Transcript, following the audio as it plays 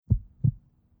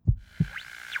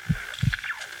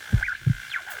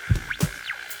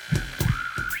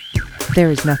There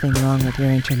is nothing wrong with your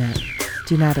internet.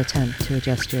 Do not attempt to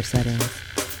adjust your settings.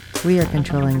 We are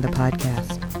controlling the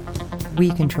podcast.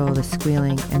 We control the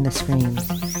squealing and the screams.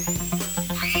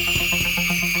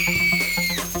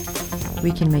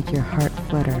 We can make your heart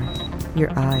flutter,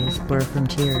 your eyes blur from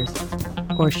tears,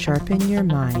 or sharpen your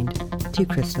mind to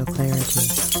crystal clarity.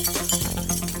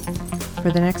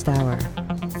 For the next hour,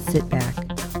 sit back.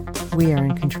 We are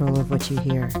in control of what you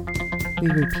hear. We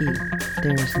repeat,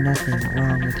 there is nothing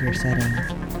wrong with your settings.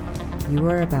 You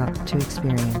are about to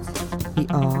experience the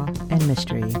awe and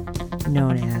mystery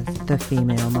known as the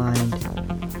female mind.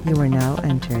 You are now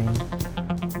entering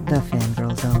the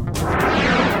Fangirl Zone.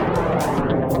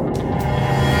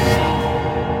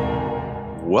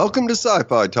 Welcome to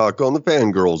Sci-Fi Talk on the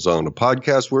Fangirl Zone, a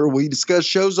podcast where we discuss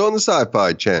shows on the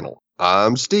Sci-Fi Channel.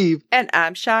 I'm Steve. And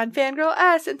I'm Sean, Fangirl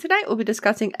S, and tonight we'll be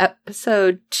discussing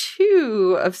episode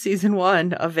 2 of season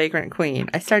 1 of Vagrant Queen.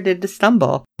 I started to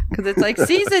stumble, because it's like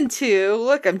season 2.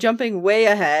 Look, I'm jumping way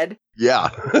ahead. Yeah.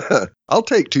 I'll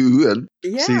take 2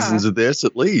 seasons of this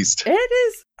at least. It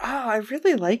is. Oh, I'm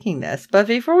really liking this. But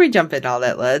before we jump into all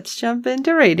that, let's jump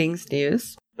into ratings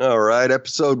news. All right.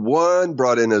 Episode 1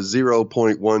 brought in a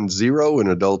 0.10 in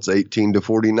adults 18 to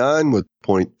 49 with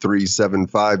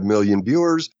 0.375 million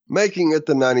viewers, making it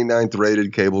the 99th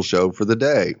rated cable show for the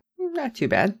day. Not too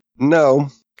bad. No.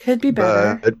 Could be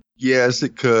better. But yes,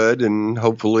 it could. And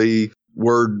hopefully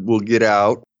word will get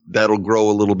out. That'll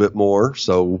grow a little bit more.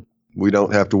 So we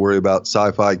don't have to worry about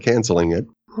Sci-Fi canceling it.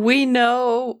 We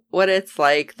know what it's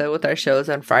like, though, with our shows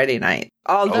on Friday night.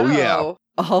 Although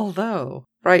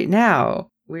right now,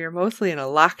 we are mostly in a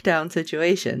lockdown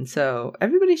situation, so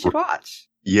everybody should watch.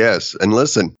 Yes, and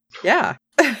listen. Yeah.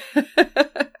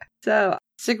 So,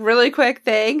 just a really quick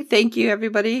thing. Thank you,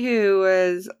 everybody who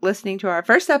was listening to our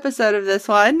first episode of this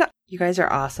one. You guys are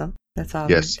awesome. That's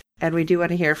all. Yes. And we do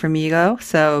want to hear from you,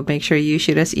 so make sure you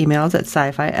shoot us emails at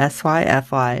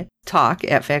sci-fi,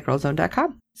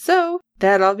 talk@fangirlzone.com. So,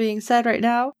 that all being said right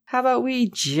now, how about we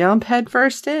jump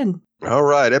headfirst in? All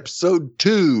right, episode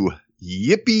 2,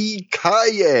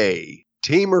 Yippee-ki-yay.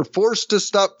 Team are forced to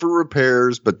stop for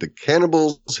repairs, but the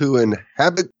cannibals who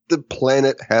inhabit the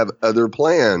planet have other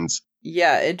plans.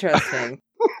 Yeah, interesting.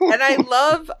 And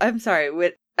I'm sorry,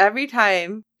 with every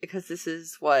time, because this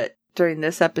is during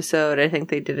this episode, I think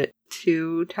they did it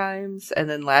 2 times, and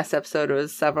then last episode it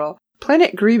was several.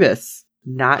 Planet Grievous,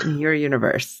 not in your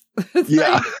universe.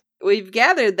 Yeah. Like, we've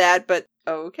gathered that, but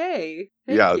okay.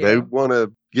 Thank you. They want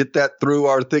to get that through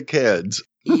our thick heads.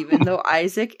 Even though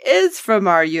Isaac is from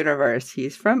our universe,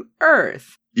 he's from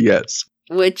Earth. Yes.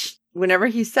 Which, whenever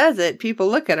he says it, people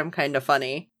look at him kind of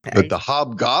funny. But the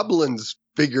hobgoblins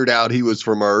figured out he was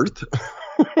from Earth.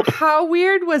 How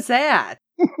weird was that?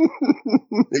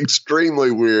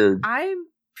 Extremely weird. I'm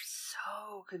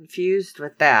so confused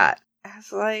with that. I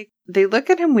was like, they look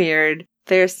at him weird.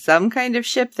 There's some kind of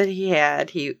ship that he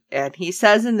had. He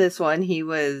says in this one he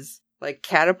was like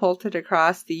catapulted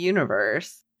across the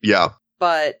universe. Yeah.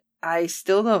 But I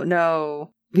still don't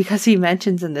know, because he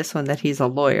mentions in this one that he's a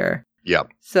lawyer. Yeah.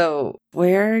 So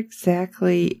where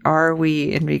exactly are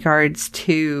we in regards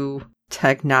to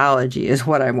technology is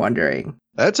what I'm wondering.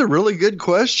 That's a really good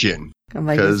question. I'm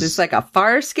like, is this like a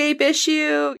Farscape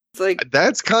issue? It's like,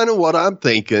 that's kind of what I'm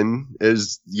thinking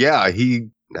is,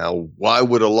 now, why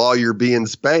would a lawyer be in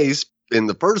space in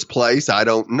the first place? I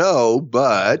don't know,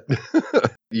 but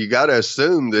you got to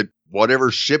assume that whatever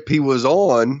ship he was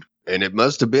on, and it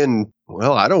must have been,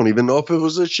 I don't even know if it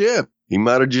was a ship. He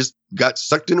might have just got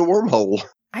sucked in a wormhole.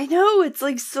 I know, it's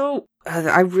like so,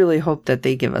 I really hope that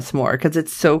they give us more, because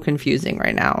it's so confusing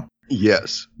right now.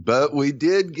 Yes, but we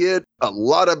did get a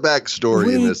lot of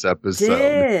backstory in this episode. We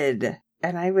did,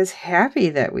 and I was happy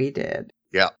that we did.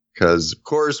 Yeah, because, of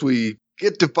course, we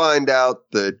get to find out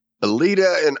that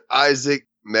Alita and Isaac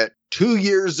met 2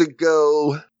 years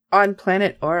ago. On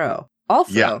planet Oro.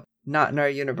 Also, not in our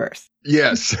universe.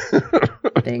 Yes.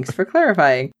 Thanks for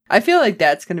clarifying. I feel like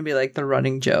that's going to be like the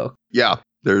running joke. Yeah,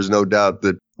 there's no doubt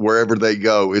that wherever they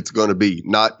go, it's going to be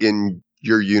not in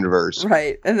your universe.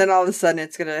 Right. And then all of a sudden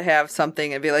it's going to have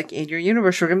something and be like, in your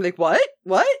universe, we're going to be like, what?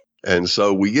 What? And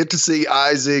so we get to see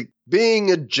Isaac being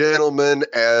a gentleman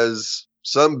as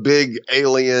some big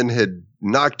alien had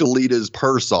knocked Alita's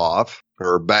purse off,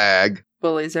 her bag.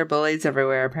 Bullies are bullies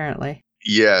everywhere, apparently.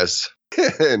 Yes.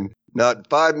 And not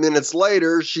 5 minutes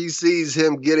later, she sees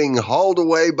him getting hauled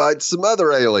away by some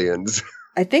other aliens.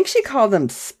 I think she called them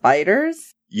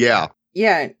spiders. Yeah.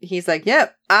 Yeah. He's like,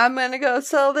 yep, I'm going to go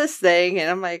sell this thing. And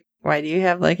I'm like, why do you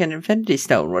have like an infinity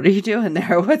stone? What are you doing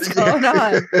there? What's going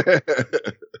on?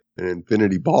 An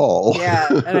infinity ball. Yeah.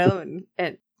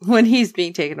 And when he's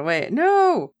being taken away,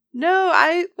 no, no,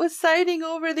 I was siding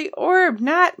over the orb,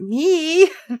 not me.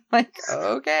 Like,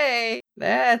 okay,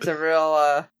 that's a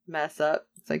real mess up.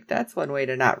 It's like, that's one way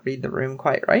to not read the room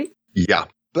quite right. Yeah.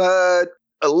 But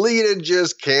Alita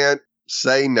just can't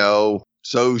say no.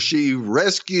 So she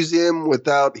rescues him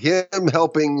without him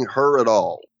helping her at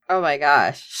all. Oh my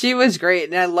gosh. She was great.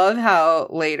 And I love how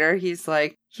later he's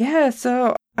like, yeah,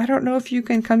 so I don't know if you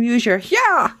can come use your,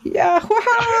 yeah.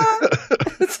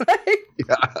 It's like,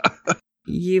 Yeah.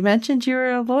 You mentioned you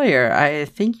were a lawyer. I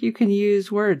think you can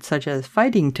use words such as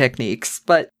fighting techniques,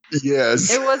 but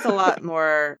Yes. it was a lot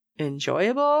more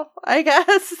enjoyable, I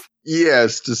guess.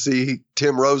 Yes, to see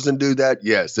Tim Rosen do that,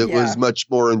 yes, it Yeah. was much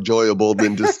more enjoyable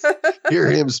than to hear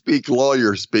him speak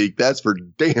lawyer speak. That's for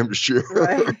damn sure.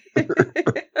 Right.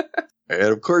 And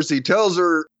of course, he tells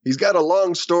her he's got a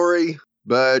long story,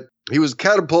 but he was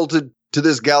catapulted to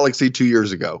this galaxy 2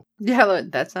 years ago. Yeah,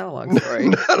 that's not a long story.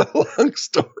 Not a long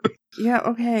story. Yeah,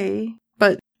 okay.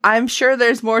 But I'm sure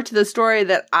there's more to the story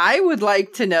that I would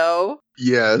like to know,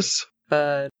 Yes.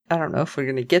 but I don't know if we're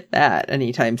going to get that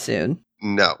anytime soon.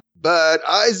 No. But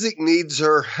Isaac needs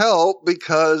her help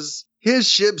because his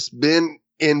ship's been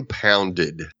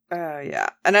impounded. Oh, yeah.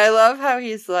 And I love how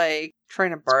he's like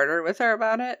trying to barter with her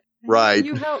about it. Right. Can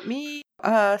you help me?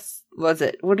 Was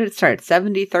it, what did it start?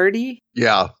 70-30?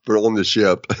 Yeah, for on the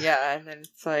ship. Yeah. And then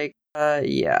it's like,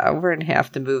 yeah, we're going to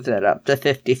have to move that up to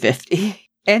 50-50.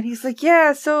 And he's like,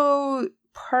 yeah, so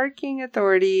parking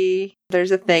authority,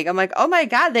 there's a thing. I'm like, oh my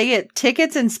God, they get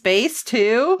tickets in space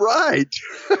too? Right.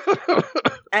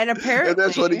 And apparently. And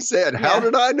that's what he said. How Yeah.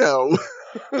 did I know?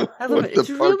 I love What it. the It's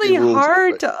really parking rules are.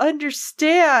 hard to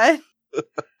understand.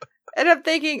 And I'm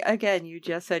thinking, again, you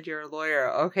just said you're a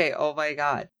lawyer. Okay, oh my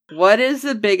God. What is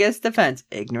the biggest defense?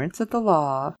 Ignorance of the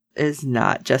law is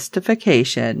not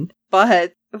justification.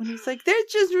 But when he's like, they're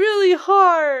just really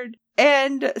hard.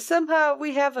 And somehow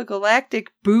we have a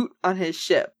galactic boot on his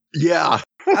ship. Yeah.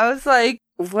 I was like,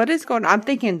 what is going on? I'm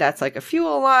thinking that's like a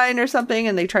fuel line or something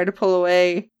and they try to pull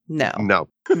away. No. No.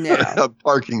 No. A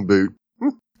parking boot.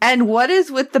 And what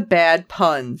is with the bad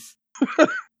puns?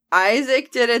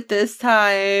 Isaac did it this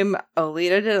time. Alita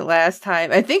did it last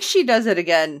time. I think she does it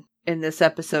again in this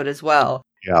episode as well.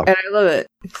 Yeah. And I love it.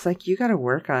 It's like, you got to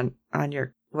work on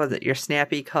your, was it your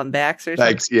snappy comebacks or something?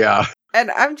 Thanks. Yeah. And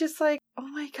I'm just like, oh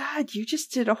my God, you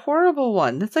just did a horrible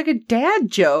one. That's like a dad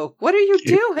joke. What are you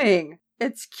doing?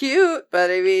 It's cute,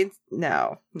 but I mean,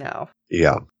 no.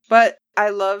 Yeah. But I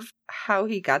love how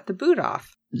he got the boot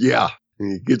off. Yeah.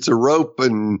 He gets a rope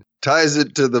and ties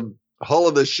it to the hull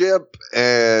of the ship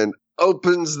and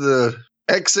opens the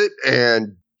exit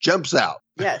and jumps out.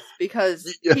 Yes,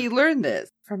 because Yeah. he learned this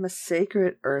from a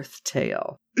sacred earth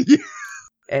tale. Yeah.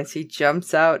 As he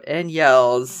jumps out and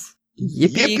yells,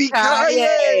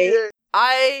 Yippee-ki-yay!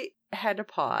 I had to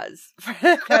pause for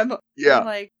them. I'm Yeah.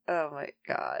 like, oh my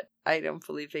God, I don't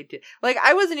believe they did. Like,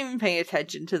 I wasn't even paying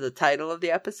attention to the title of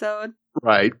the episode.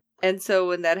 Right. And so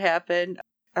when that happened,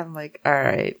 I'm like, all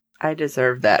right, I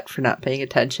deserve that for not paying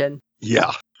attention.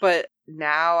 Yeah. But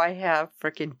now I have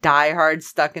freaking Die Hard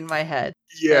stuck in my head.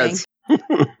 Yes.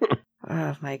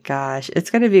 Oh my gosh. It's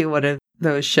going to be one of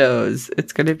those shows.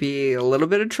 It's going to be a little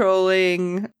bit of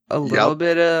trolling, a little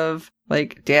bit of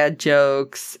like dad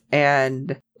jokes,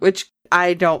 and which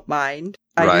I don't mind.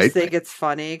 I Right. just think it's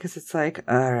funny because it's like,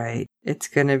 all right, it's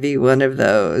going to be one of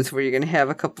those where you're going to have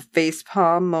a couple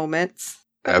facepalm moments.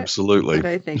 Absolutely. But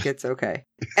I think it's okay.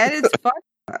 And it's fun.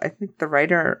 I think the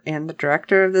writer and the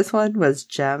director of this one was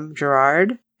Jem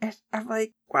Gerard. And I'm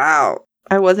like, wow.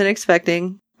 I wasn't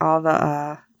expecting all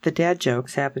the dad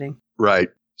jokes happening. Right.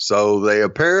 So they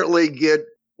apparently get,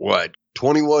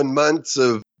 21 months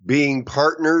of being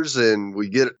partners, and we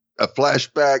get a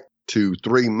flashback to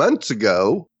 3 months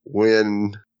ago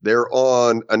when they're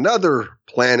on another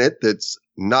planet that's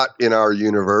not in our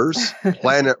universe,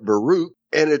 planet Baruch.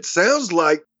 And it sounds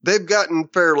like they've gotten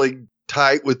fairly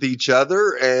tight with each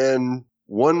other, and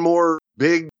one more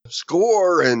big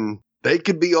score and they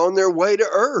could be on their way to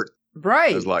Earth.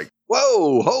 Right. It's like,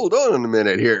 whoa, hold on a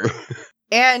minute here.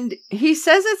 And he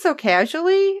says it so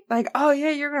casually, like, oh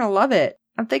yeah, you're going to love it.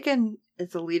 I'm thinking,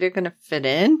 is Alita going to fit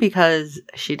in? Because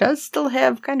she does still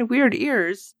have kind of weird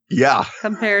ears Yeah.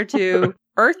 compared to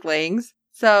Earthlings.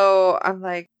 So I'm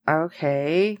like,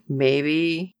 okay,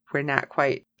 maybe we're not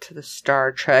quite to the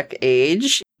Star Trek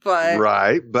age, but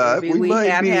Right. But maybe we might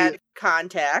have be. had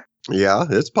contact. Yeah,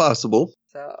 it's possible.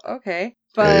 So, okay.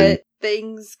 But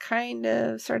things kind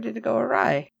of started to go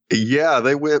awry. Yeah,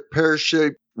 they went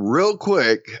pear-shaped real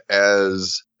quick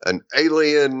as an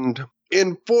alien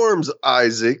informs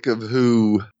Isaac of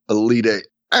who Alita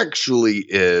actually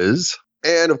is.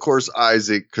 And of course,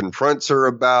 Isaac confronts her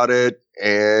about it.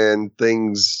 and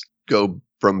things go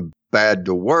from bad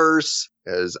to worse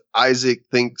as Isaac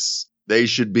thinks they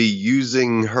should be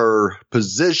using her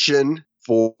position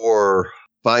for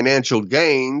financial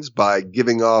gains by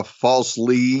giving off false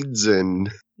leads.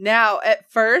 And now,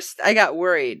 at first, I got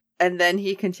worried. And then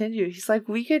he continued. He's like,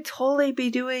 we could totally be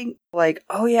doing like,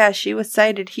 oh yeah, she was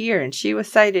cited here and she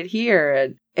was cited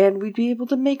here. And we'd be able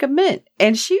to make a mint.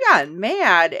 And she got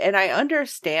mad. And I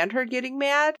understand her getting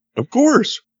mad. Of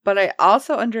course. But I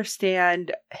also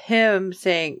understand him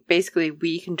saying, basically,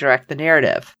 we can direct the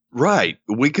narrative. Right.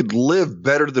 We could live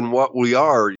better than what we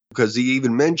are, because he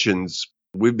even mentions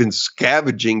we've been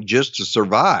scavenging just to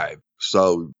survive.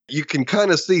 So you can kind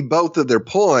of see both of their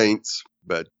points,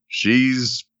 but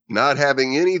she's not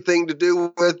having anything to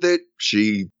do with it.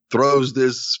 She throws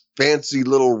this fancy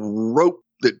little rope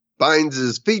that binds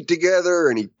his feet together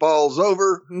and he falls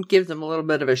over. Gives him a little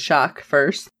bit of a shock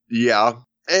first. Yeah.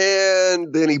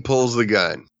 And then he pulls the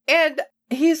gun. And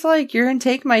he's like, you're going to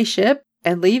take my ship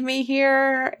and leave me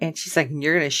here? And she's like,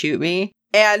 you're going to shoot me?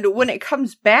 And when it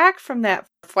comes back from that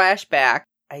flashback,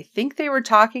 I think they were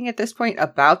talking at this point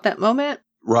about that moment.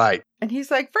 Right. And he's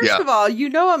like, first of all, you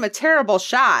know I'm a terrible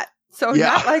shot. So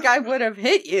not like I would have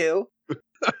hit you.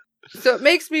 So it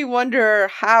makes me wonder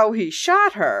how he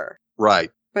shot her.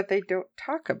 Right. But they don't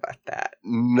talk about that.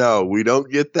 No, we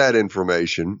don't get that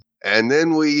information. And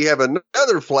then we have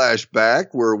another flashback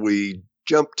where we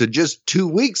jump to just 2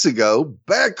 weeks ago,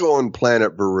 back on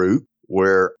planet Baruch,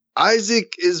 where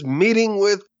Isaac is meeting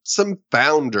with some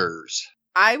founders.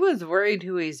 I was worried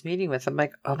who he's meeting with. I'm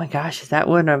like, oh my gosh, is that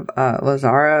one of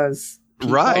Lazaro's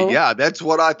people? Right, yeah, that's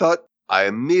what I thought. I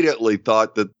immediately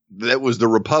thought that was the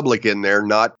Republic in there,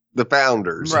 not the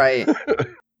founders. Right.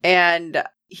 And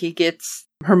he gets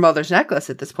her mother's necklace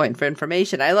at this point for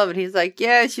information. I love it. He's like,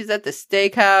 yeah, she's at the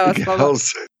steakhouse. Blah, blah.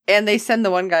 And they send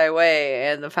the one guy away.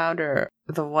 And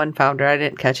the one founder, I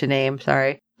didn't catch a name,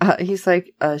 sorry. He's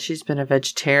like, she's been a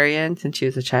vegetarian since she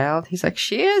was a child. He's like,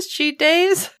 she has cheat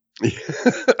days?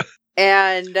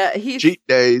 And he's... Cheat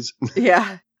days.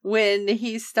 Yeah. When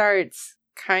he starts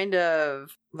kind of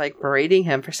like berating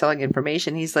him for selling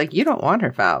information, he's like, you don't want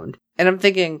her found. And I'm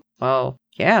thinking, well,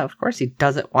 yeah, of course he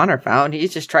doesn't want her found.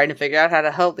 He's just trying to figure out how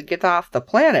to help to get off the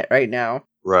planet right now.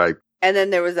 Right. And then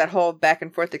there was that whole back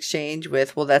and forth exchange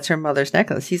with, well, that's her mother's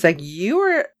necklace. He's like, you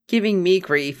are giving me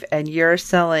grief and you're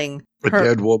selling a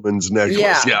dead woman's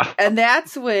necklace. Yeah. And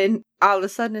that's when all of a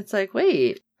sudden it's like,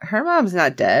 wait, her mom's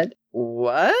not dead.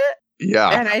 What? Yeah.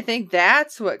 And I think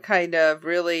that's what kind of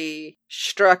really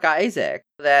struck Isaac,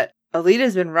 that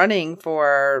Alita's been running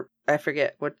for, I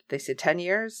forget, what they said, 10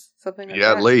 years? Something like that?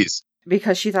 Yeah, at least.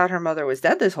 Because she thought her mother was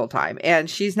dead this whole time. And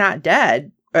she's not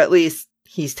dead. Or at least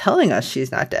he's telling us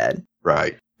she's not dead.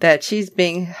 Right. That she's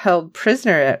being held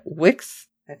prisoner at Wix,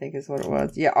 I think is what it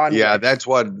was. Yeah, on Yeah, Wix. that's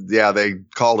what, they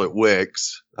called it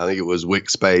Wix. I think it was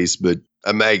Wix Space, but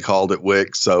May called it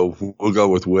Wix, so we'll go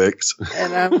with Wix.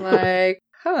 And I'm like,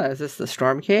 is this the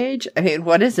storm cage? I mean,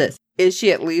 what is this? Is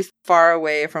she at least far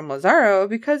away from Lazaro?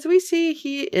 Because we see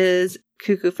he is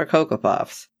cuckoo for Cocoa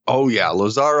Puffs. Oh, yeah.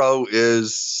 Lazaro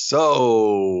is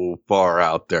so far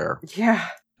out there. Yeah.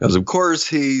 Because, of course,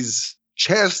 he's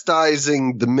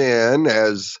chastising the men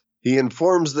as he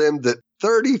informs them that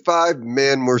 35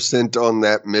 men were sent on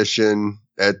that mission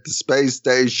at the space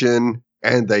station,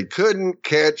 and they couldn't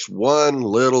catch one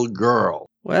little girl.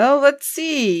 Well, let's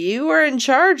see. You were in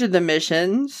charge of the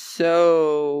mission,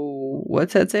 so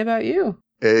what's that say about you?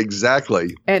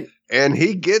 Exactly. And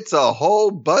he gets a whole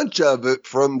bunch of it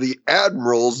from the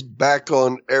admirals back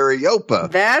on Areopa.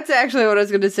 That's actually what I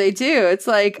was going to say, too. It's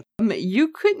like, you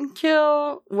couldn't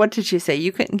kill, what did she say?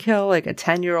 You couldn't kill like a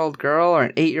 10-year-old girl or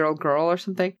an 8-year-old girl or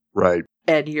something? Right.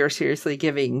 And you're seriously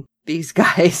giving these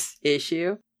guys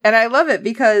issue. And I love it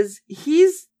because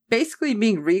he's basically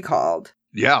being recalled.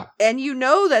 Yeah. And you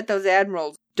know that those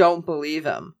admirals don't believe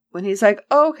him. When he's like,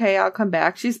 oh, okay, I'll come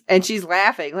back. She's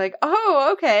laughing like, oh,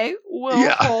 okay, we'll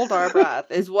hold our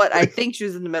breath, is what I think she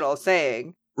was in the middle of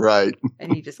saying. Right.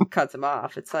 And he just cuts him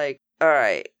off. It's like, all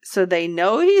right. So they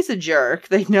know he's a jerk.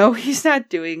 They know he's not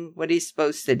doing what he's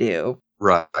supposed to do.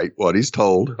 Right. What he's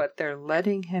told. But they're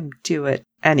letting him do it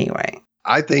anyway.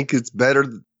 I think it's better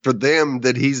for them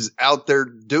that he's out there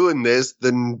doing this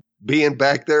than being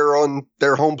back there on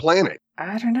their home planet.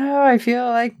 I don't know. I feel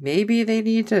like maybe they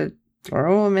need to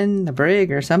throw him in the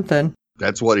brig or something.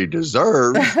 That's what he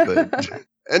deserves. But...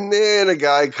 And then a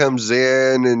guy comes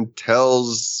in and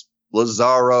tells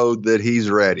Lazaro that he's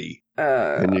ready.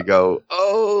 And you go,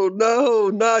 oh, no,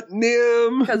 not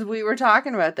Nim. Because we were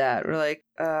talking about that. We're like,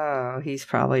 oh, he's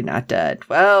probably not dead.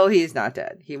 Well, he's not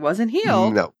dead. He wasn't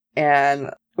healed. No.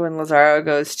 And when Lazaro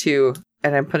goes to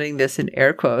and I'm putting this in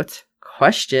air quotes,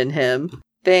 question him,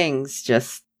 things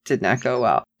just did not go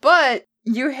well. But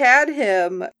you had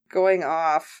him going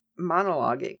off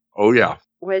monologuing. Oh, yeah.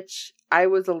 Which I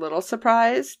was a little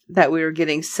surprised that we were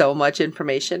getting so much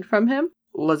information from him.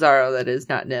 Lazaro, that is,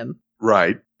 not Nim.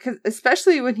 Right. 'Cause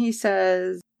especially when he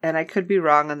says, and I could be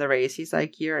wrong on the race, he's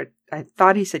like, I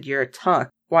thought he said, you're a tuck.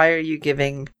 Why are you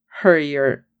giving her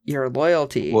your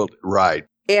loyalty? Well, right.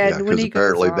 And when because he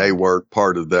apparently goes they on, weren't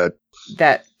part of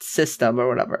that system or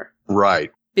whatever.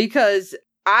 Right. Because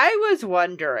I was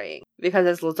wondering, because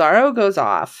as Lazaro goes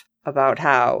off about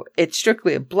how it's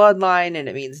strictly a bloodline and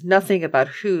it means nothing about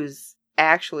who's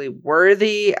actually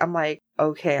worthy, I'm like,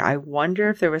 okay, I wonder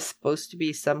if there was supposed to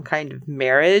be some kind of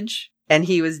marriage and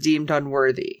he was deemed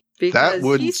unworthy. Because that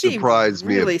wouldn't surprise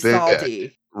me really a bit.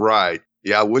 salty. Right.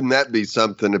 Yeah, wouldn't that be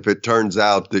something if it turns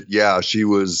out that,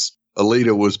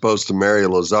 Alita was supposed to marry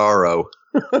Lazaro?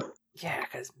 Yeah,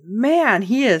 because, man,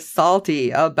 he is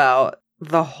salty about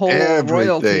the whole Everything.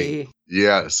 royalty.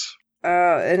 Yes.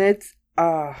 And it's,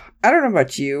 I don't know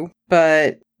about you,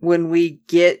 but when we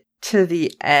get to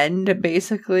the end,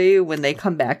 basically, when they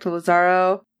come back to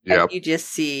Lazaro, and you just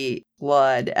see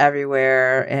blood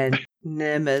everywhere, and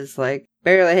Nim is, like,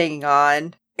 barely hanging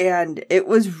on. And it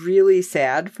was really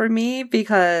sad for me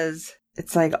because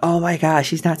it's like, oh my gosh,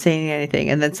 he's not saying anything.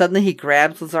 And then suddenly he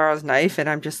grabs Lazaro's knife, and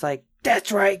I'm just like,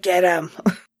 that's right, get him.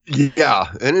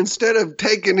 Yeah, and instead of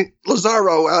taking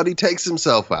Lazaro out, he takes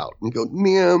himself out. And you go,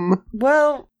 Nim.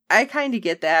 Well, I kind of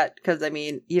get that because, I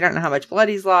mean, you don't know how much blood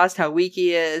he's lost, how weak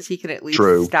he is. He can at least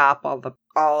stop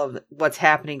all of what's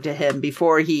happening to him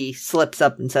before he slips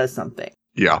up and says something.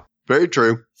 Yeah, very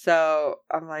true. So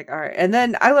I'm like, all right. And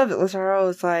then I love that Lazaro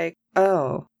is like,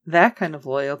 oh, that kind of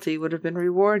loyalty would have been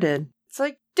rewarded. It's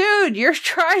like, dude, you're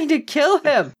trying to kill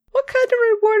him. What kind of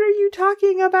reward are you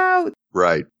talking about?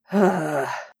 Right.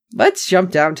 Let's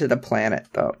jump down to the planet,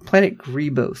 though. Planet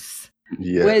Grebos.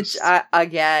 Yes. Which,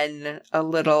 again, a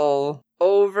little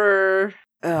over...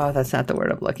 Oh, that's not the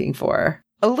word I'm looking for.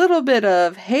 A little bit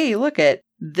of, hey, look at,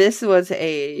 this was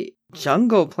a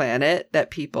jungle planet that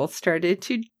people started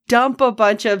to dump a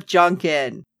bunch of junk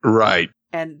in. Right.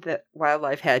 And the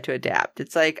wildlife had to adapt.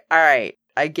 It's like, all right,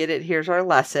 I get it. Here's our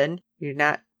lesson. You're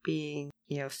not being,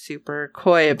 super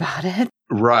coy about it.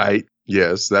 Right.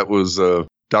 Yes, that was a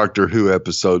Doctor Who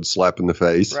episode slap in the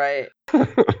face. Right.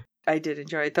 I did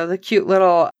enjoy it, though. The cute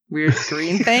little weird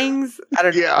green things. I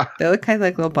don't know. Yeah. They look kind of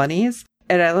like little bunnies.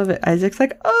 And I love it. Isaac's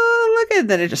like, oh, look at it.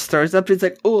 Then it just throws up. It's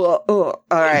like, oh. All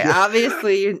right.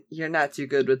 Obviously, you're not too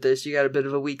good with this. You got a bit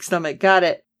of a weak stomach. Got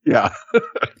it. Yeah.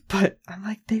 But I'm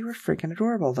like, they were freaking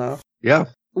adorable, though. Yeah.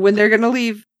 When they're going to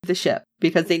leave the ship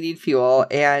because they need fuel.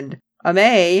 And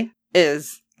Ame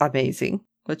is amazing,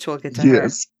 which we'll get to her.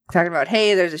 Talking about,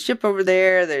 hey, there's a ship over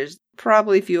there. There's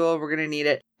probably fuel. We're going to need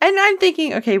it. And I'm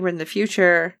thinking, okay, we're in the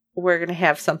future. We're going to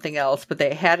have something else. But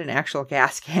they had an actual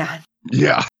gas can.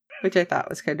 Yeah. Which I thought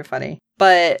was kind of funny.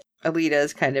 But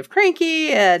Alita's kind of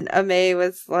cranky. And Ame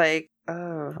was like,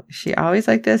 oh, is she always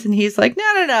like this? And he's like,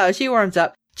 no. She warms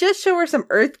up. Just show her some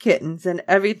earth kittens and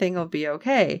everything will be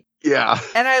okay. Yeah.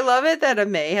 And I love it that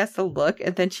Ame has to look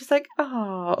and then she's like,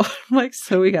 oh. I'm like,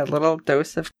 so we got a little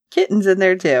dose of kittens in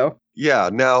there too. Yeah.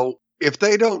 Now, if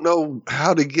they don't know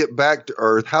how to get back to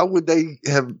Earth, how would they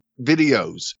have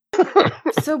videos?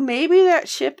 So maybe that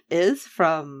ship is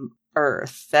from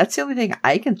Earth. That's the only thing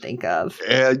I can think of.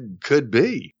 It could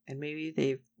be. And maybe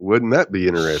they've Wouldn't that be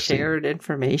interesting? Shared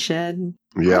information.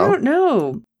 Yeah. I don't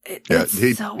know.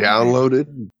 He so downloaded.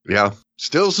 Weird. Yeah.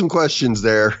 Still some questions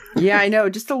there. Yeah, I know.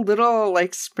 Just a little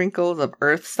like sprinkles of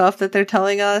Earth stuff that they're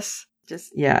telling us.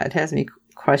 Just, yeah, it has me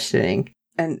questioning.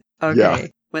 And okay,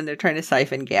 when they're trying to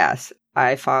siphon gas,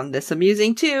 I found this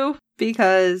amusing too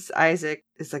because Isaac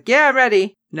is like, yeah, I'm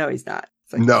ready. No, he's not.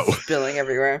 It's like spilling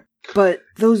everywhere. But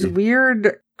those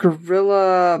weird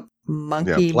gorilla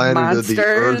monkey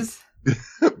monsters.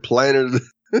 Planet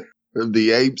of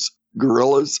the Apes,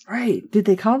 gorillas. Right. Did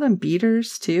they call them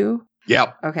beaters too?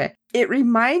 Yep. Okay. It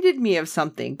reminded me of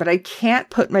something, but I can't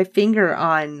put my finger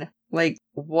on like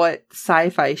what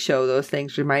sci-fi show those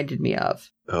things reminded me of.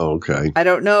 Oh, okay. I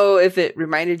don't know if it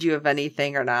reminded you of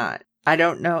anything or not. I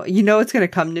don't know. You know it's going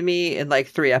to come to me in like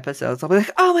 3 episodes. I'll be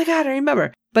like, oh my God, I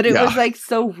remember. But it was like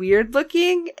so weird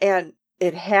looking and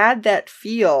it had that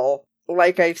feel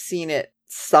like I've seen it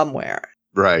somewhere.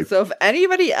 Right. So if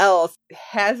anybody else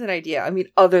has an idea, I mean,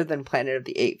 other than Planet of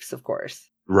the Apes, of course.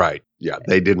 Right. Yeah.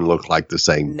 They didn't look like the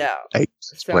same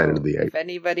apes as Planet of the Apes. If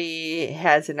anybody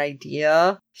has an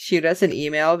idea, shoot us an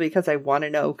email because I want to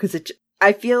know. Because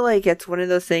I feel like it's one of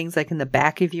those things like in the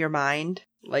back of your mind.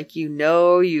 Like,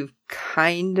 you've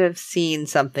kind of seen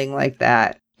something like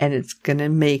that. and it's gonna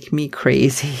make me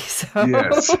crazy. So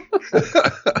Yes.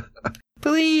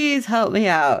 please help me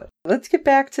out. Let's get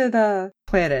back to the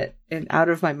planet and out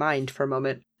of my mind for a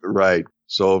moment. Right.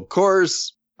 So, of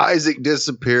course, Isaac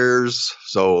disappears.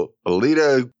 So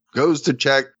Alita goes to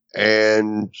check,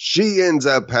 and she ends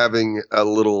up having a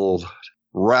little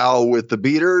row with the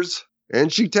beaters,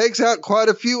 and she takes out quite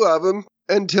a few of them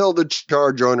until the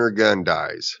charge on her gun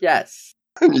dies. Yes.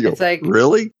 And you go, It's like-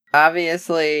 really?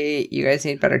 Obviously, you guys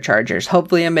need better chargers.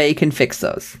 Hopefully, May can fix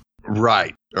those.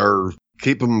 Right. Or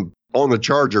keep them on the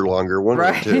charger longer, one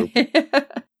of the two.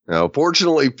 Now,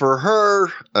 fortunately for her,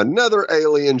 another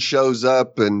alien shows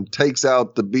up and takes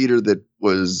out the beater that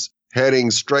was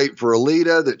heading straight for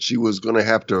Alita, that she was going to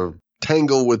have to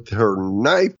tangle with her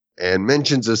knife, and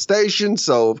mentions a station.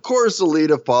 So, of course,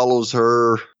 Alita follows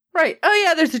her. Right. Oh,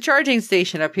 yeah, there's a charging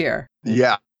station up here.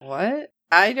 Yeah, What?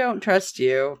 I don't trust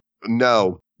you.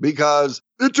 no, because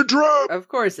it's a trap. Of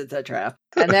course it's a trap.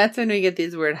 And that's when we get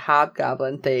these weird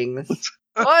hobgoblin things.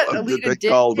 What? Alita They did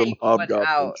called them take one out.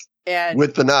 hobgoblins. And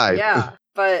With the knife. yeah,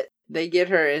 but they get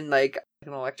her in like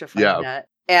an electrifying Yeah. net.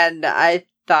 And I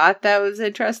thought that was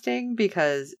interesting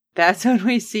because that's when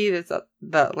we see this,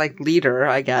 the like leader,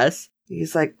 I guess.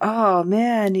 He's like, oh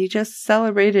man, he just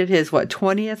celebrated his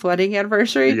 20th wedding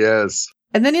anniversary? Yes.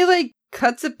 And then he like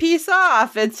cuts a piece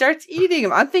off and starts eating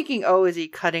them. I'm thinking, oh, is he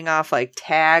cutting off like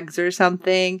tags or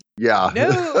something? Yeah.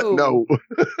 No. No.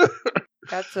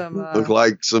 Got some. Look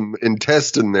like some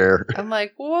intestine there. I'm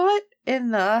like, what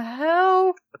in the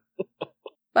hell?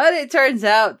 But it turns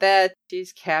out that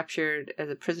she's captured as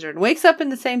a prisoner and wakes up in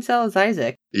the same cell as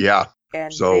Isaac. Yeah.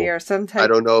 And So, they are some I type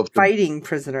don't know if of fighting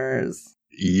prisoners.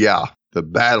 the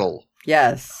battle.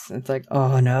 Yes. It's like,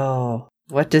 oh no.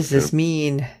 What does this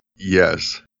mean?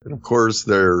 Yes. And of course,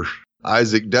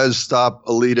 Isaac does stop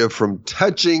Alita from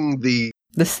touching the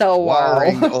The cell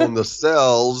wiring wall. on the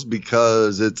cells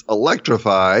because it's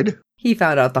electrified. He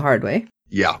found out the hard way.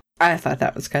 Yeah. I thought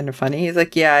that was kind of funny. He's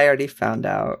like, yeah, I already found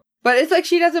out. But it's like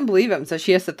she doesn't believe him, so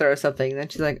she has to throw something. And then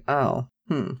she's like, oh,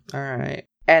 all right.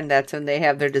 And that's when they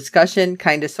have their discussion,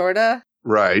 kind of, sort of.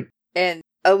 Right. And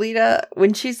Alita,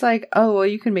 when she's like, oh, well,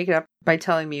 you can make it up by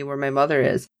telling me where my mother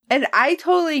is. And I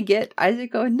totally get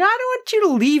Isaac going, no, I don't want you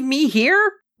to leave me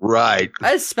here. Right.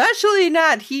 Especially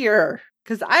not here.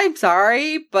 Because I'm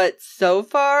sorry, but so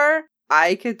far,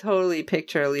 I could totally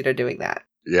picture Alita doing that.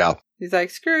 Yeah. He's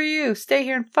like, screw you, stay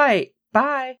here and fight.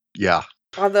 Bye. Yeah.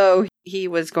 Although he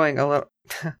was going a little,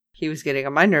 he was getting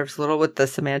on my nerves a little with the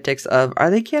semantics of, are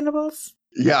they cannibals?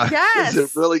 Yeah. Yes.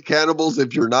 Is it really cannibals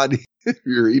if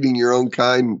you're eating your own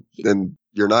kind, then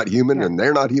you're not human Yeah. and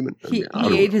they're not human? I He mean, I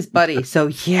don't ate know. his buddy, so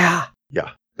yeah.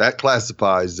 Yeah. That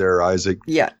classifies there, Isaac.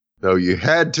 Yeah. Though you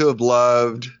had to have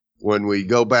loved when we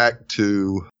go back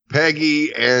to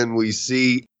Peggy and we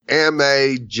see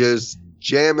Ame just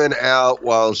jamming out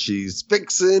while she's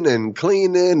fixing and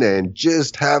cleaning and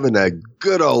just having a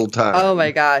good old time. Oh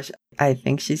my gosh. I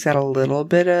think she's got a little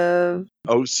bit of,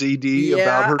 OCD Yeah.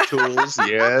 about her tools.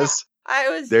 Yes. I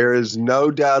was, There is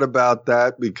no doubt about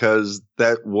that because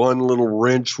that one little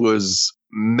wrench was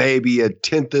maybe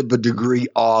 1/10 of a degree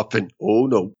off and oh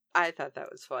no, I thought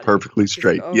that was funny. perfectly She's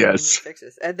straight. like, "Oh, let me Yes. fix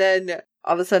this." And then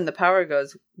all of a sudden the power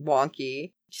goes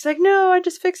wonky. She's like, no, I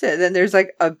just fixed it. And then there's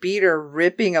like a beater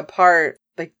ripping apart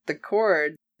like the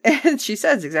cord. And she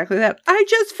says exactly that. I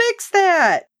just fixed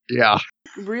that. Yeah.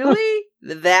 Really?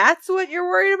 That's what you're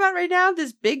worried about right now?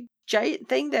 This big giant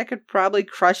thing that could probably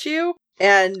crush you?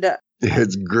 And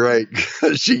It's great.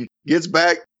 She gets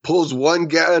back, pulls one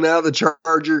gun out of the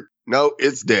charger. No,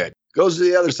 it's dead. Goes to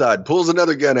the other side, pulls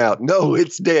another gun out. No,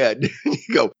 it's dead. You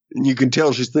go, and you can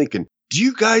tell she's thinking, do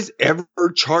you guys ever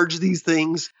charge these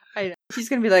things? I know. She's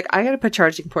going to be like, I got to put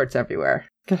charging ports everywhere.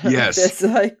 Yes. It's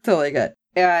like totally good.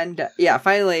 And yeah,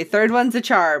 finally, third one's a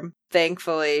charm,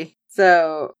 thankfully.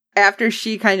 So after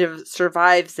she kind of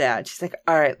survives that, she's like,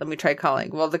 all right, let me try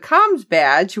calling. Well, the comms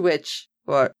badge,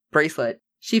 bracelet,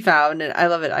 she found, and I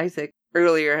love it. Isaac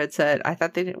earlier had said, I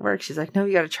thought they didn't work. She's like, no,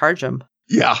 you got to charge them.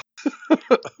 Yeah.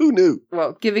 Who knew?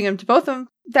 Well, giving them to both of them,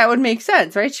 that would make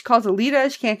sense, right? She calls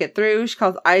Alita, she can't get through. She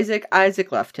calls Isaac,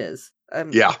 Isaac left his.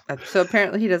 Yeah. So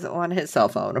apparently he doesn't want his cell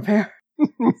phone, apparently.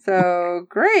 So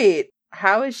great.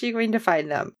 How is she going to find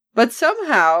them? But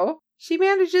somehow she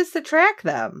manages to track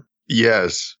them.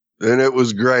 Yes. And it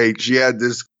was great. She had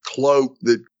this cloak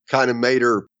that kind of made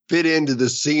her fit into the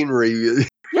scenery.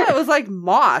 Yeah, it was like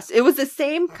moss. It was the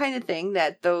same kind of thing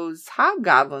that those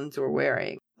hobgoblins were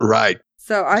wearing. Right.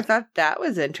 So I thought that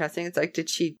was interesting. It's like, did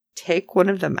she take one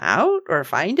of them out or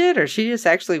find it? Or she just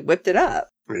actually whipped it up?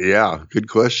 Yeah. Good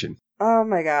question. Oh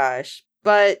my gosh.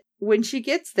 But when she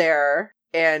gets there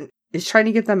and is trying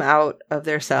to get them out of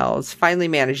their cells, finally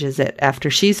manages it after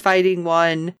she's fighting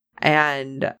one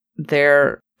and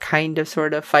they're kind of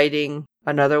sort of fighting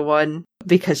another one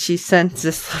because she sends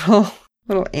this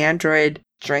little android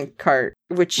drink cart,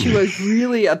 which she was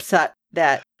really upset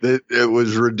that it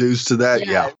was reduced to that.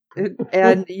 Yeah.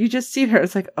 And you just see her.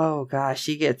 It's like, oh gosh,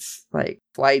 she gets like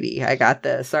flighty. I got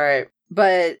this. All right.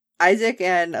 But Isaac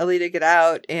and Alita get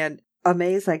out and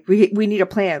May's like, we need a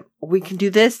plan. We can do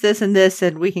this, this, and this,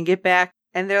 and we can get back.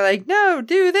 And they're like, no,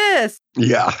 do this.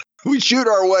 Yeah. We shoot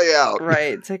our way out.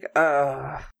 Right. It's like,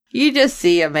 you just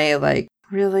see May like,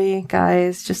 really,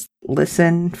 guys? Just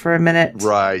listen for a minute.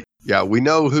 Right. Yeah, we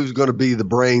know who's going to be the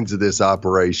brains of this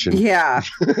operation. Yeah.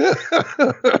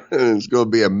 It's going to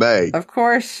be May. Of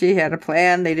course, she had a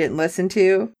plan they didn't listen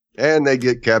to. And they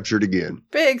get captured again.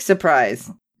 Big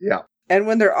surprise. Yeah. And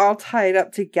when they're all tied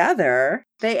up together,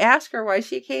 they ask her why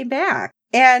she came back.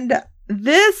 And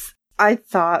this, I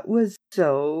thought, was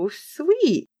so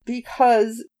sweet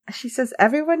because she says,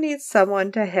 everyone needs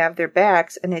someone to have their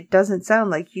backs, and it doesn't sound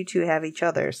like you two have each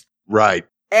other's. Right.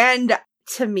 And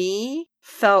to me,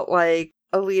 felt like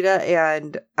Alita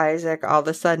and Isaac all of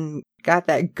a sudden got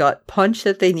that gut punch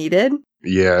that they needed.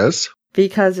 Yes.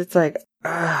 Because it's like,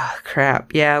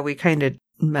 crap. Yeah, we kind of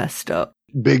messed up.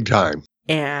 Big time.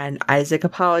 And Isaac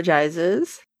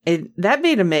apologizes. That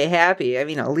made May happy. I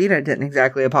mean, Alita didn't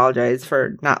exactly apologize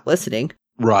for not listening.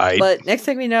 Right. But next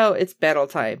thing we know, it's battle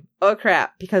time. Oh,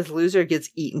 crap. Because Loser gets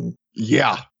eaten.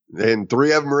 Yeah. And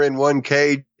 3 of them are in one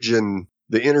cage, and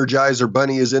the Energizer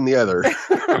Bunny is in the other.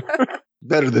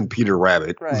 Better than Peter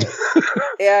Rabbit. Right.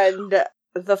 And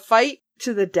the fight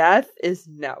to the death is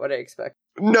not what I expected.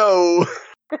 No.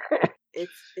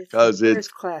 It's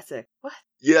classic. What?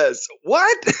 Yes.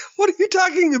 What? What are you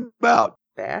talking about?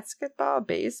 Basketball,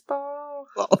 baseball,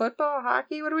 football,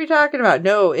 hockey? What are we talking about?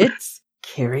 No, it's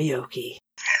karaoke.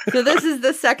 So this is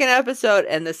the second episode,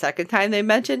 and the second time they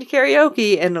mentioned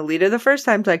karaoke, and Alita the first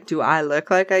time's like, do I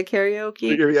look like I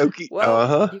karaoke? Karaoke?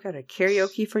 Well, you got a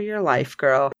karaoke for your life,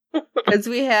 girl. Because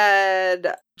we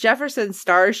had Jefferson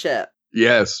Starship.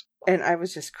 Yes. And I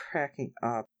was just cracking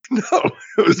up. No,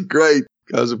 it was great.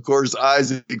 Because, of course,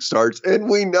 Isaac starts, and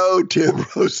we know Tim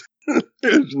Rose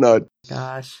is not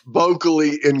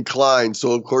vocally inclined.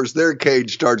 So, of course, their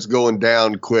cage starts going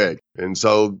down quick. And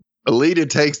so Alita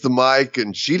takes the mic,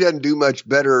 and she doesn't do much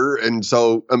better. And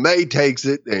so May takes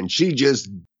it, and she just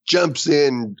jumps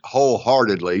in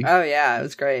wholeheartedly. Oh, yeah, it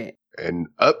was great. And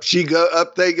up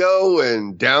they go,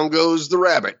 and down goes the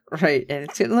rabbit. Right, and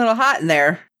it's getting a little hot in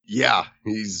there. Yeah,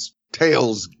 his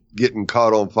tail's getting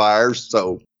caught on fire,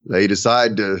 so they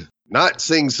decide to not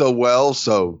sing so well,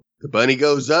 so the bunny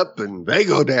goes up and they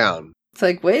go down. It's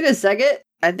like, wait a second,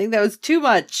 I think that was too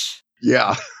much.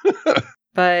 Yeah.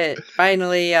 But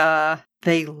finally,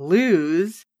 they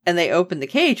lose, and they open the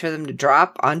cage for them to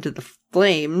drop onto the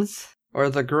flames, or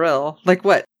the grill. Like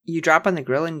what, you drop on the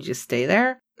grill and you just stay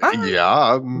there?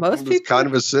 Yeah, most people kind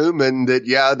of assuming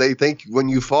that, they think when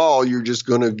you fall, you're just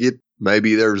going to get,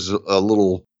 maybe there's a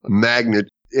little magnet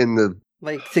in the...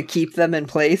 Like to keep them in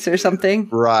place or something?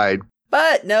 Right.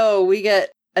 But no, we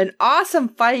get an awesome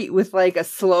fight with like a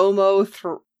slow-mo,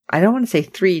 I don't want to say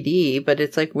 3D, but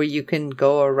it's like where you can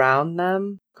go around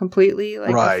them completely,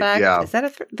 like right, effect. Yeah. Is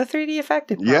that the 3D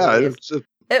effect?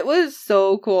 It was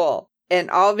so cool. And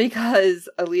all because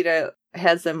Alita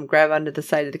has them grab onto the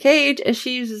side of the cage, and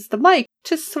she uses the mic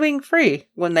to swing free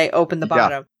when they open the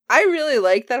bottom. Yeah. I really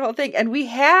like that whole thing. And we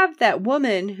have that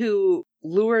woman who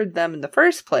lured them in the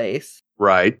first place.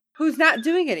 Right. Who's not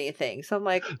doing anything. So I'm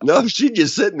like... No, she's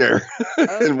just sitting there.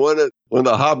 And when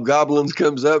the hobgoblins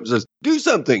comes up and says, do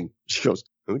something. She goes,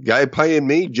 the guy paying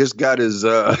me just got his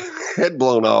head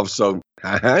blown off, so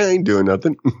I ain't doing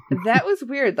nothing. That was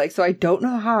weird. Like, so I don't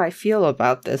know how I feel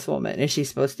about this woman. Is she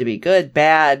supposed to be good,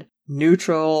 bad,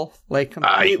 neutral, like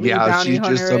completely bounty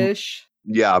hunter-ish?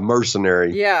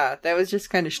 Mercenary. Yeah, that was just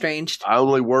kind of strange. I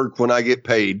only work when I get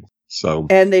paid. So.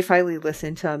 And they finally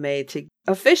listened to May to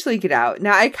officially get out.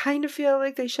 Now, I kind of feel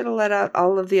like they should have let out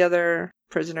all of the other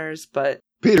prisoners, but...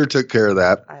 Peter took care of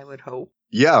that. I would hope.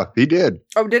 Yeah, he did.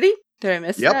 Oh, did he? Did I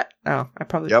miss that? Oh, I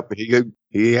probably... Yep,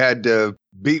 he had to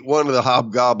beat one of the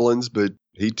hobgoblins, but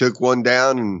he took one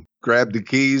down and grabbed the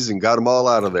keys and got them all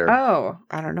out of there. Oh,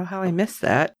 I don't know how I missed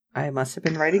that. I must have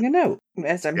been writing a note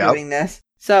as I'm doing this.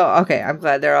 So, okay, I'm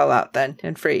glad they're all out then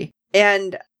and free.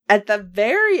 And... at the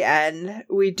very end,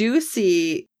 we do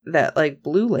see that, like,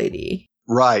 blue lady.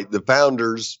 Right. The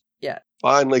founders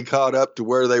finally caught up to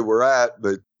where they were at,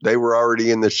 but they were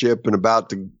already in the ship and about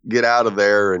to get out of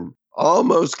there. And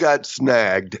Almost got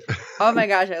snagged. Oh my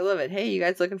gosh, I love it. Hey, you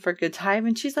guys looking for a good time?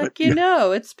 And she's like,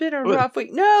 it's been a rough week.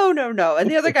 No. And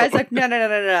the other guy's like,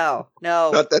 no.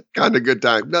 Not that kind of good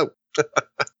time. No.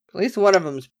 At least one of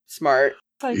them's smart.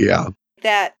 Like, yeah.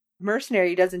 That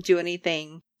mercenary doesn't do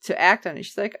anything to act on it.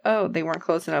 She's like, oh, they weren't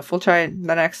close enough. We'll try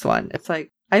the next one. It's like,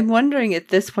 I'm wondering at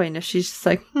this point if she's just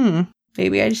like,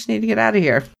 maybe I just need to get out of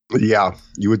here. Yeah,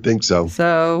 you would think so.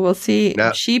 So we'll see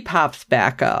if she pops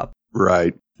back up.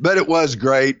 Right. But it was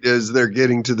great as they're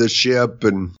getting to the ship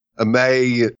and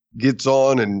May gets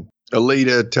on and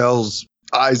Alita tells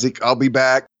Isaac, I'll be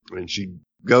back. And she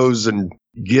goes and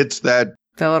gets the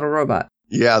little robot.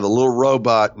 Yeah, the little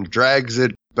robot and drags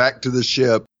it back to the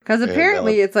ship. Because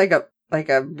apparently it's like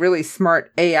a really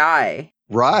smart AI.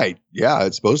 Right. Yeah,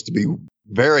 it's supposed to be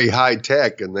very high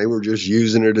tech and they were just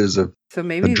using it as a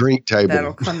drink table.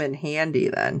 That'll come in handy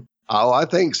then. Oh, I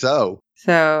think so.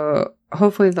 So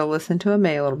hopefully they'll listen to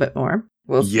May a little bit more.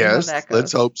 We'll see how that goes.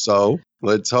 Let's hope so.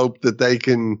 Let's hope that they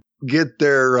can get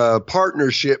their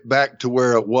partnership back to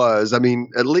where it was. I mean,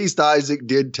 at least Isaac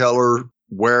did tell her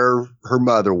where her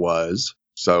mother was.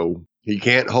 So he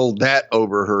can't hold that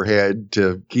over her head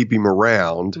to keep him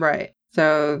around. Right.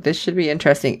 So this should be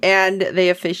interesting. And they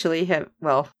officially have,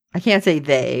 I can't say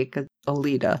they, because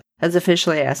Alita has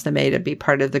officially asked May to be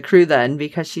part of the crew then,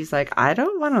 because she's like, I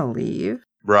don't want to leave.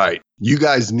 Right. You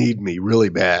guys need me really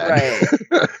bad.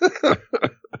 Right.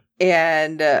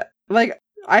 And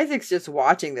Isaac's just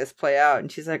watching this play out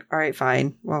and she's like, all right,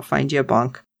 fine. We'll find you a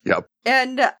bunk. Yep.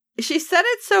 And she said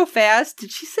it so fast.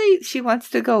 Did she say she wants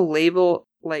to go label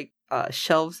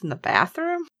shelves in the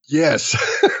bathroom? Yes.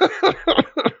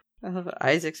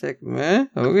 Isaac's like,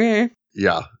 okay.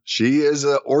 Yeah. She is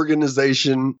an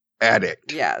organization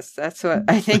addict. Yes. That's what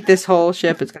I think this whole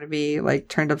ship is going to be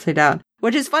turned upside down.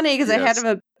 Which is funny because I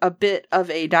had a bit of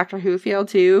a Doctor Who feel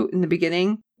too in the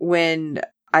beginning when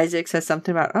Isaac says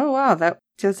something about, oh, wow, that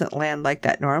doesn't land like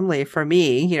that normally for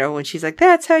me. When she's like,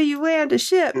 that's how you land a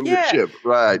ship. The ship,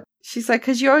 right. She's like,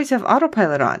 because you always have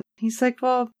autopilot on. He's like,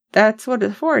 well, that's what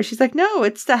it's for. She's like, no,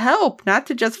 it's to help, not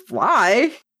to just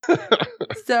fly.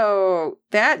 So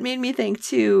that made me think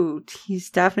too,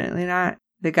 he's definitely not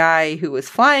the guy who was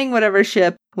flying whatever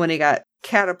ship when he got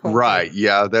catapulted. Right.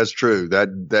 Yeah, that's true.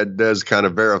 That does kind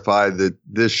of verify that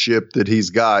this ship that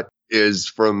he's got is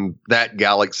from that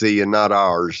galaxy and not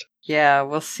ours. Yeah,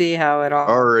 we'll see how it all...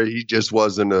 Or he just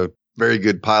wasn't a very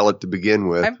good pilot to begin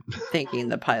with. I'm thinking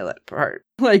the pilot part.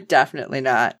 Definitely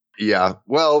not. Yeah.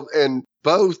 Well, and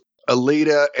both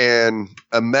Alita and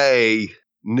May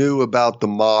knew about the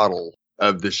model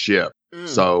of the ship.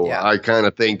 So yeah. I kind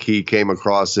of think he came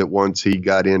across it once he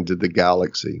got into the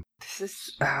galaxy.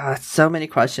 This is so many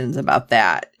questions about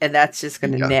that. And that's just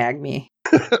going to nag me.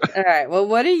 All right. Well,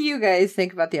 what do you guys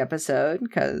think about the episode?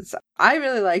 Because I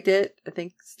really liked it. I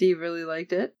think Steve really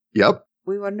liked it. Yep.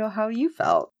 We want to know how you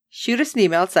felt. Shoot us an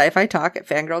email at sci-fi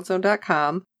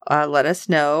talk@fangirlzone.com. Let us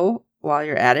know while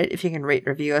you're at it if you can rate and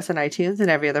review us on iTunes and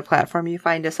every other platform you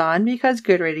find us on, because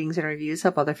good ratings and reviews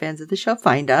help other fans of the show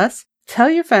find us. Tell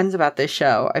your friends about this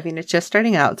show. I mean, it's just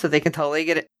starting out, so they can totally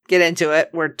get into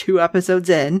it. We're 2 episodes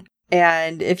in.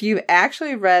 And if you've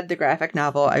actually read the graphic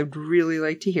novel, I'd really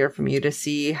like to hear from you to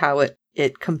see how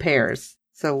it compares.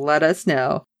 So let us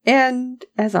know. And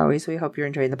as always, we hope you're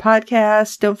enjoying the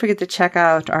podcast. Don't forget to check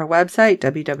out our website,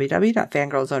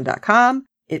 www.fangirlzone.com.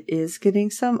 It is getting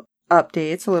some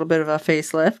updates, a little bit of a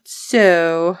facelift.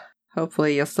 So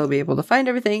hopefully you'll still be able to find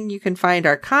everything. You can find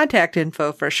our contact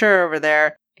info for sure over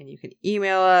there. And you can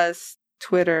email us,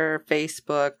 Twitter,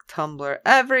 Facebook, Tumblr,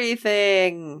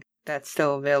 everything. That's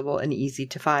still available and easy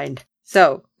to find.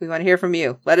 So we want to hear from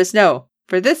you. Let us know.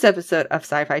 For this episode of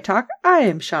Sci-Fi Talk, I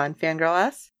am Sean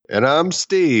Fangirl. And I'm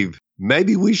Steve.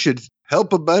 Maybe we should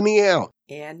help a bunny out.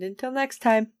 And until next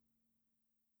time.